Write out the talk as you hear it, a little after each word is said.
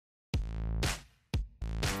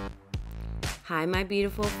Hi my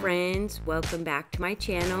beautiful friends, welcome back to my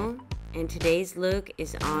channel, and today's look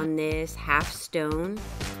is on this half stone,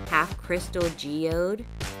 half crystal geode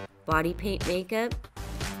body paint makeup,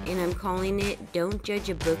 and I'm calling it Don't Judge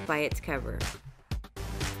a Book by Its Cover.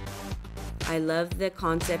 I love the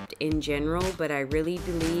concept in general, but I really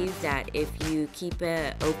believe that if you keep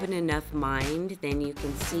an open enough mind, then you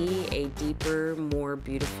can see a deeper, more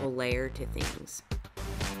beautiful layer to things.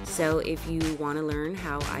 So if you want to learn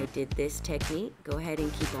how I did this technique, go ahead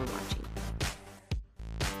and keep on watching.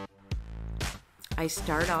 I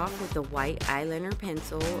start off with a white eyeliner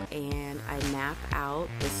pencil and I map out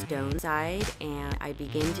the stone side and I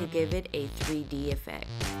begin to give it a 3D effect.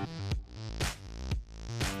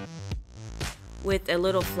 With a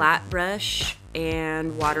little flat brush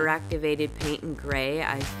and water activated paint in gray,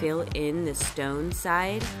 I fill in the stone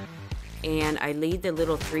side and I leave the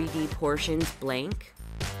little 3D portions blank.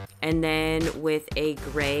 And then with a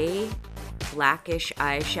gray, blackish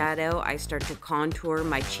eyeshadow, I start to contour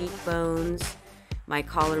my cheekbones, my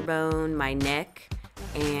collarbone, my neck,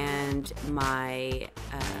 and my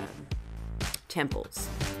temples.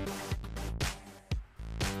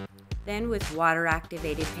 Then with water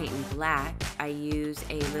activated paint in black, I use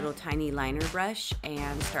a little tiny liner brush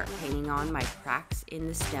and start painting on my cracks in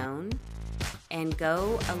the stone and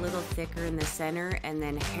go a little thicker in the center and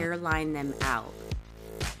then hairline them out.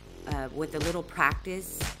 With a little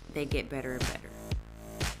practice, they get better and better.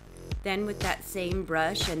 Then with that same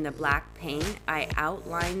brush and the black paint, I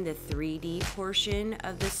outline the 3D portion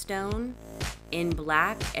of the stone in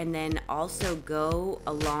black and then also go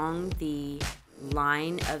along the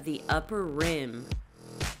line of the upper rim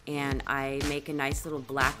and I make a nice little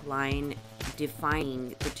black line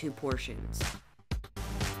defining the two portions.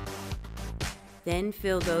 Then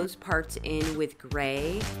fill those parts in with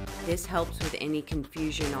gray. This helps with any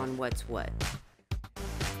confusion on what's what.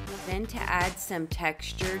 Then to add some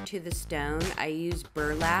texture to the stone, I use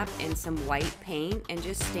burlap and some white paint and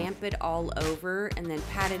just stamp it all over and then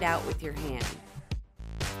pat it out with your hand.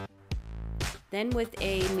 Then with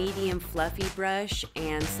a medium fluffy brush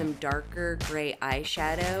and some darker gray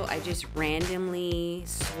eyeshadow, I just randomly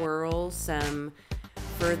swirl some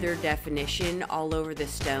further definition all over the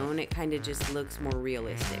stone. It kind of just looks more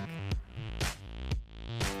realistic.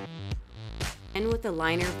 And with a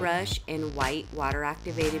liner brush and white water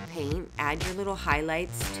activated paint, add your little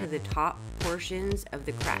highlights to the top portions of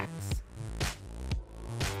the cracks.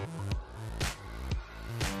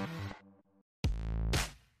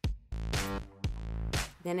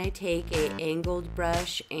 Then I take an angled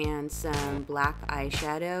brush and some black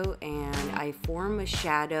eyeshadow and I form a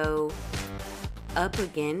shadow up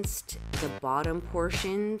against the bottom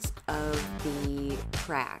portions of the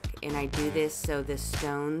crack, and I do this so the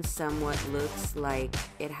stone somewhat looks like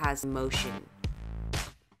it has motion.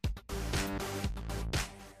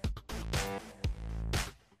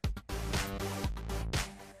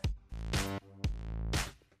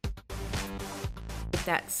 With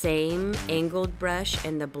that same angled brush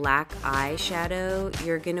and the black eyeshadow,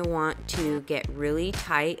 you're gonna want to get really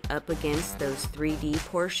tight up against those 3D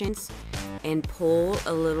portions and pull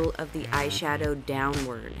a little of the eyeshadow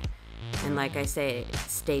downward. And like I say,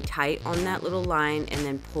 stay tight on that little line and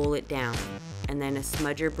then pull it down. And then a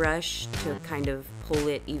smudger brush to kind of pull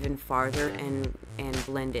it even farther and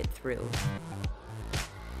blend it through.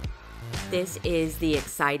 This is the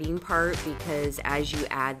exciting part because as you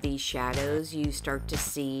add these shadows, you start to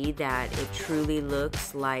see that it truly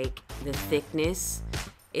looks like the thickness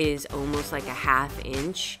is almost like a ½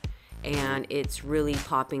 inch. And it's really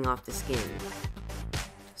popping off the skin.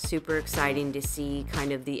 Super exciting to see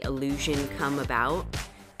kind of the illusion come about.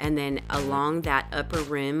 And then along that upper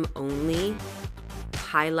rim only,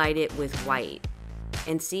 highlight it with white.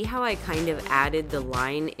 And see how I kind of added the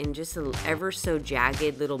line in just an ever so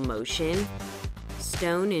jagged little motion.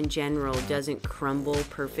 Stone in general doesn't crumble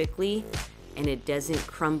perfectly and it doesn't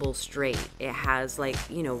crumble straight. It has like,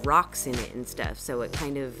 you know, rocks in it and stuff, so it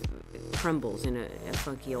kind of crumbles in a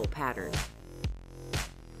funky old pattern.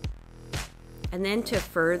 And then to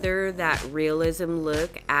further that realism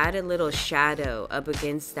look, add a little shadow up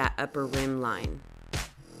against that upper rim line.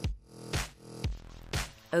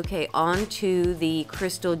 Okay, on to the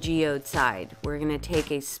crystal geode side. We're gonna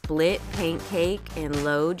take a split paint cake and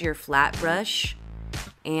load your flat brush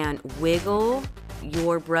and wiggle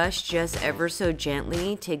your brush just ever so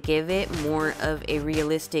gently to give it more of a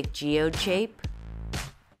realistic geode shape.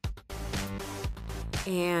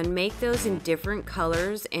 And make those in different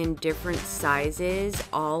colors and different sizes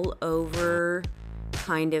all over,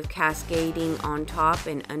 kind of cascading on top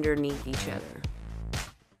and underneath each other.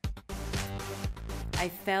 I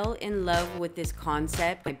fell in love with this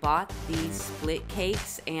concept. I bought these split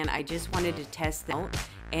cakes and I just wanted to test them out.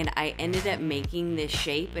 And I ended up making this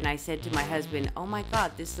shape, and I said to my husband, oh my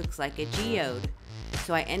God, this looks like a geode.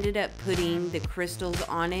 So I ended up putting the crystals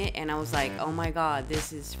on it, and I was like, oh my God,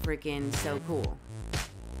 this is freaking so cool.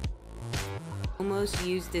 Almost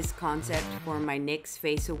used this concept for my NYX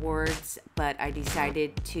Face Awards, but I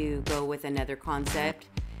decided to go with another concept,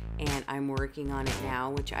 and I'm working on it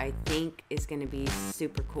now, which I think is going to be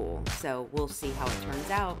super cool. So we'll see how it turns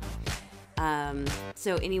out.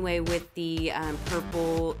 So anyway, with the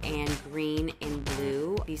purple and green and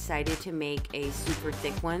blue, I decided to make a super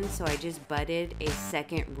thick one. So I just butted a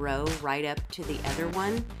second row right up to the other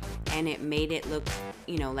one, and it made it look,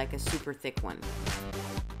 you know, like a super thick one.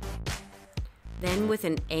 Then with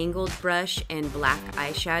an angled brush and black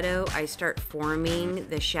eyeshadow, I start forming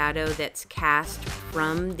the shadow that's cast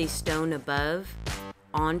from the stone above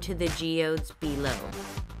onto the geodes below.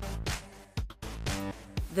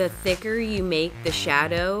 The thicker you make the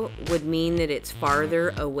shadow would mean that it's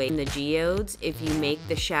farther away from the geodes. If you make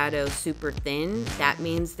the shadow super thin, that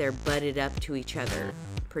means they're butted up to each other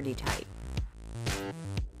pretty tight.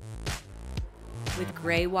 With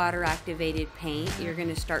gray water activated paint, you're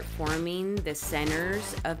going to start forming the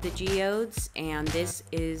centers of the geodes, and this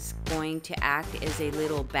is going to act as a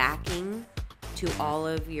little backing to all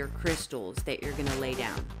of your crystals that you're going to lay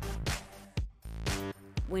down.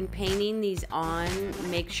 When painting these on,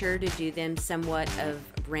 make sure to do them somewhat of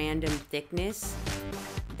random thickness.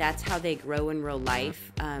 That's how they grow in real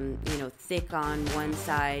life, you know, thick on one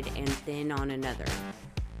side and thin on another.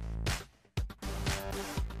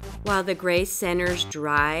 While the gray centers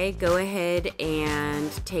dry, go ahead and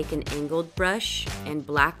take an angled brush and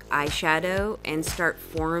black eyeshadow and start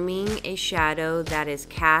forming a shadow that is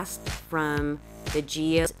cast from the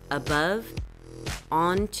geodes above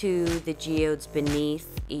onto the geodes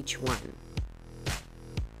beneath each one.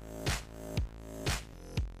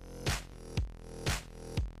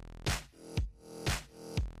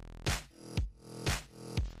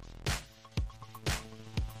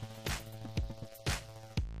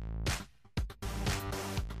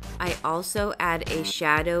 I also add a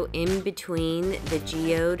shadow in between the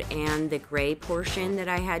geode and the gray portion that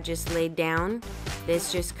I had just laid down.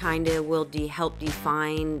 This just kind of will help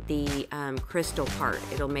define the crystal part.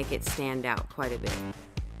 It'll make it stand out quite a bit.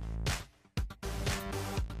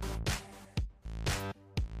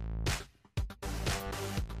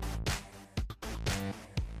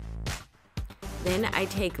 Then I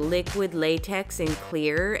take liquid latex and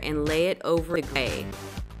clear and lay it over the gray.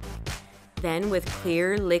 Then with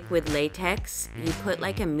clear liquid latex, you put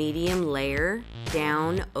like a medium layer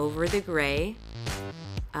down over the gray,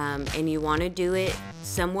 and you want to do it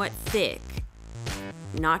somewhat thick.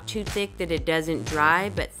 Not too thick that it doesn't dry,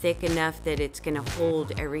 but thick enough that it's going to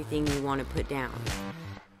hold everything you want to put down.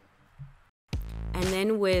 And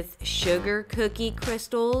then with sugar cookie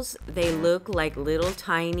crystals, they look like little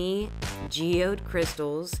tiny geode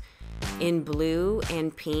crystals in blue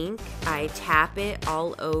and pink. I tap it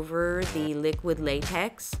all over the liquid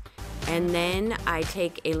latex, and then I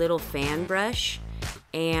take a little fan brush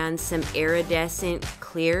and some iridescent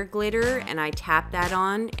clear glitter, and I tap that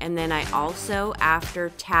on, and then I also after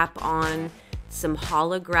tap on some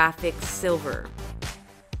holographic silver.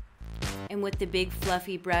 And with the big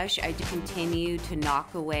fluffy brush, I continue to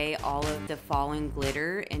knock away all of the fallen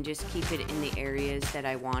glitter and just keep it in the areas that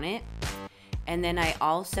I want it. And then I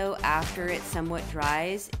also, after it somewhat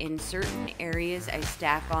dries, in certain areas I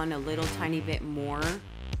stack on a little tiny bit more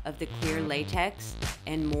of the clear latex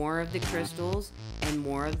and more of the crystals and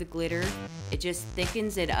more of the glitter. It just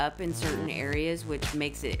thickens it up in certain areas, which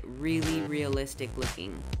makes it really realistic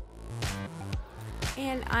looking.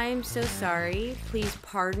 And I'm so sorry. Please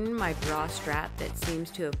pardon my bra strap that seems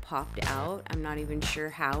to have popped out. I'm not even sure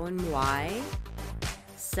how and why.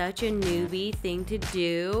 Such a newbie thing to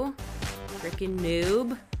do. Freaking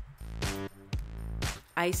noob.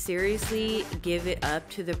 I seriously give it up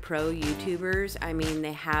to the pro YouTubers. I mean,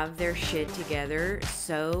 they have their shit together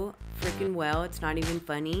so freaking well. It's not even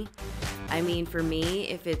funny. I mean, for me,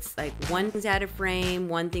 if it's like one thing's out of frame,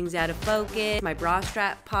 one thing's out of focus, my bra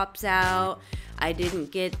strap pops out, I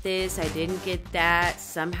didn't get this, I didn't get that,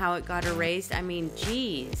 somehow it got erased. I mean,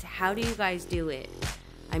 geez, how do you guys do it?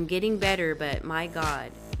 I'm getting better, but my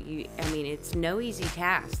God, I mean, it's no easy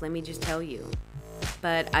task, let me just tell you.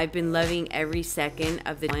 But I've been loving every second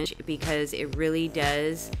of the challenge because it really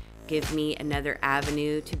does give me another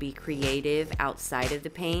avenue to be creative outside of the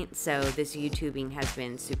paint. So this YouTubing has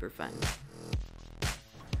been super fun.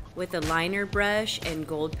 With a liner brush and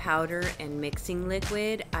gold powder and mixing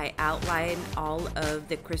liquid, I outline all of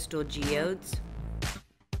the crystal geodes.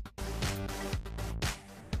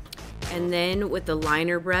 And then with the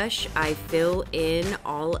liner brush, I fill in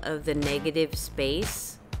all of the negative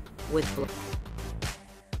space with black.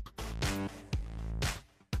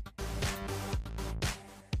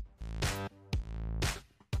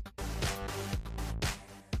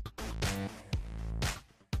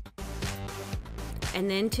 And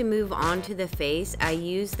then to move on to the face, I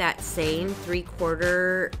use that same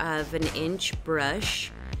 3/4 of an inch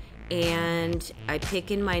brush, and I pick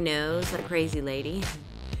in my nose like a crazy lady.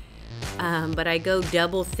 But I go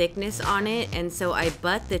double thickness on it, and so I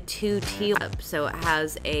butt the two teal up so it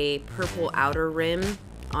has a purple outer rim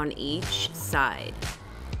on each side.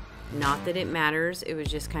 Not that it matters, it was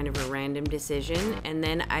just kind of a random decision. And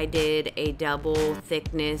then I did a double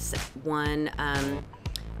thickness one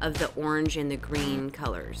of the orange and the green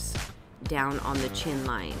colors down on the chin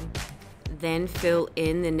line. Then fill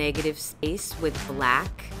in the negative space with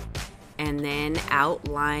black, and then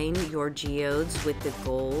outline your geodes with the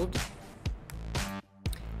gold.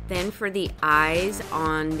 Then for the eyes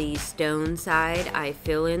on the stone side, I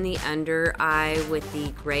fill in the under eye with the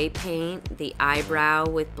gray paint, the eyebrow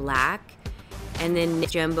with black, and then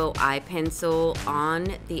jumbo eye pencil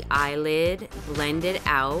on the eyelid, blend it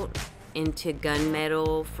out into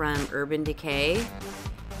Gunmetal from Urban Decay,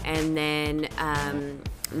 and then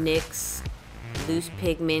NYX loose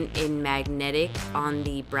pigment in magnetic on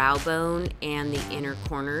the brow bone and the inner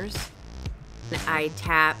corners. I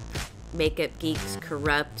tap Makeup Geek's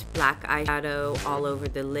Corrupt black eyeshadow all over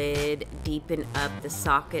the lid, deepen up the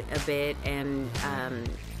socket a bit, and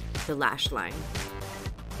the lash line.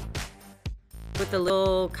 With a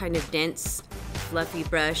little kind of dense, fluffy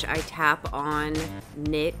brush, I tap on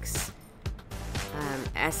NYX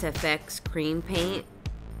SFX cream paint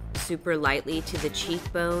super lightly to the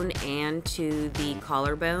cheekbone and to the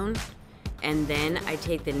collarbone. And then I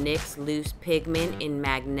take the NYX loose pigment in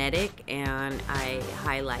magnetic and I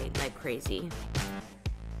highlight like crazy.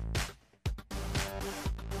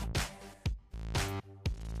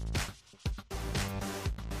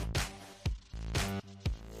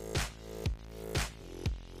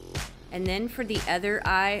 And then for the other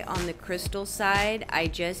eye on the crystal side, I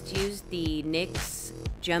just used the NYX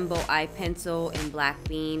Jumbo Eye Pencil in Black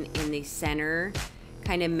Bean in the center,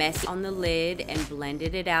 kind of messy on the lid, and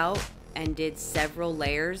blended it out and did several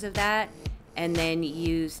layers of that, and then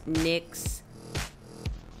used NYX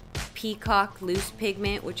Peacock loose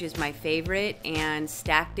pigment, which is my favorite, and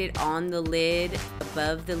stacked it on the lid,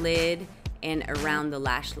 above the lid, and around the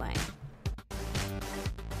lash line.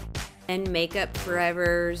 And Makeup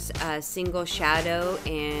Forever's single shadow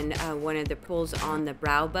and one of the pulls on the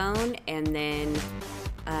brow bone, and then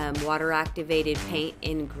water activated paint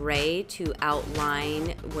in gray to outline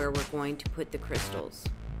where we're going to put the crystals.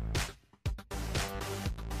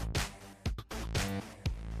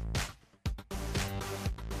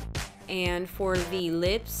 And for the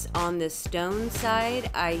lips on the stone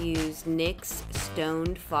side, I use NYX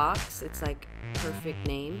Stoned Fox. It's like a perfect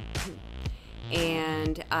name.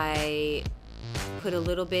 And I put a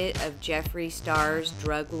little bit of Jeffree Star's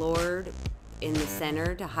Druglord in the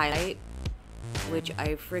center to highlight, which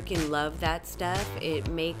I freaking love that stuff. It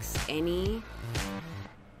makes any,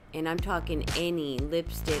 and I'm talking any,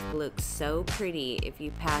 lipstick look so pretty if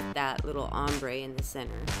you pat that little ombre in the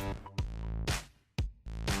center.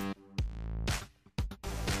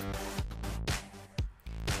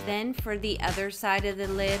 Then for the other side of the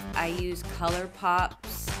lid, I use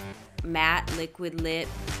ColourPop's Matte Liquid Lip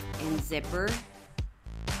in Zipper,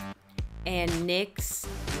 and NYX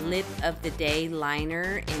Lip of the Day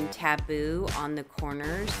Liner in Taboo on the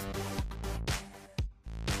corners.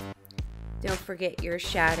 Don't forget your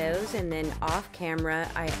shadows, and then off camera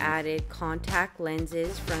I added contact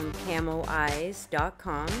lenses from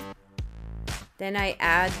camoeyes.com. Then I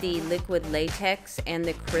add the liquid latex and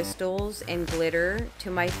the crystals and glitter to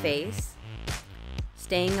my face,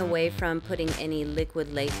 staying away from putting any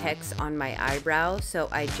liquid latex on my eyebrow, so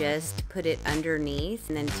I just put it underneath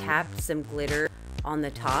and then tapped some glitter on the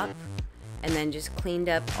top, and then just cleaned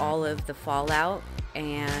up all of the fallout,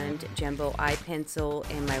 and jumbo eye pencil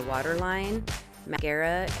in my waterline,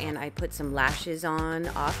 mascara, and I put some lashes on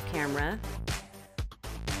off camera.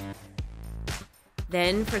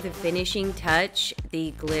 Then for the finishing touch,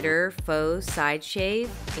 the glitter faux side shave,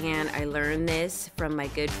 and I learned this from my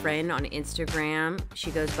good friend on Instagram. She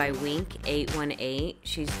goes by Wink818.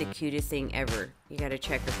 She's the cutest thing ever. You gotta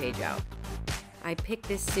check her page out. I picked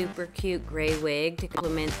this super cute gray wig to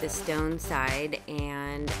complement the stone side,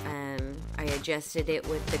 and I adjusted it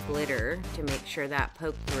with the glitter to make sure that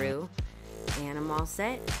poked through, and I'm all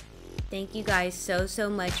set. Thank you guys so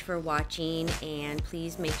much for watching, and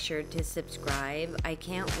please make sure to subscribe. I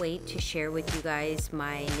can't wait to share with you guys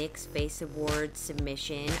my NYX Face Awards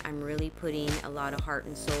submission. I'm really putting a lot of heart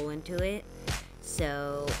and soul into it.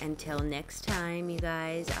 So until next time, you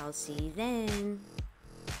guys, I'll see you then.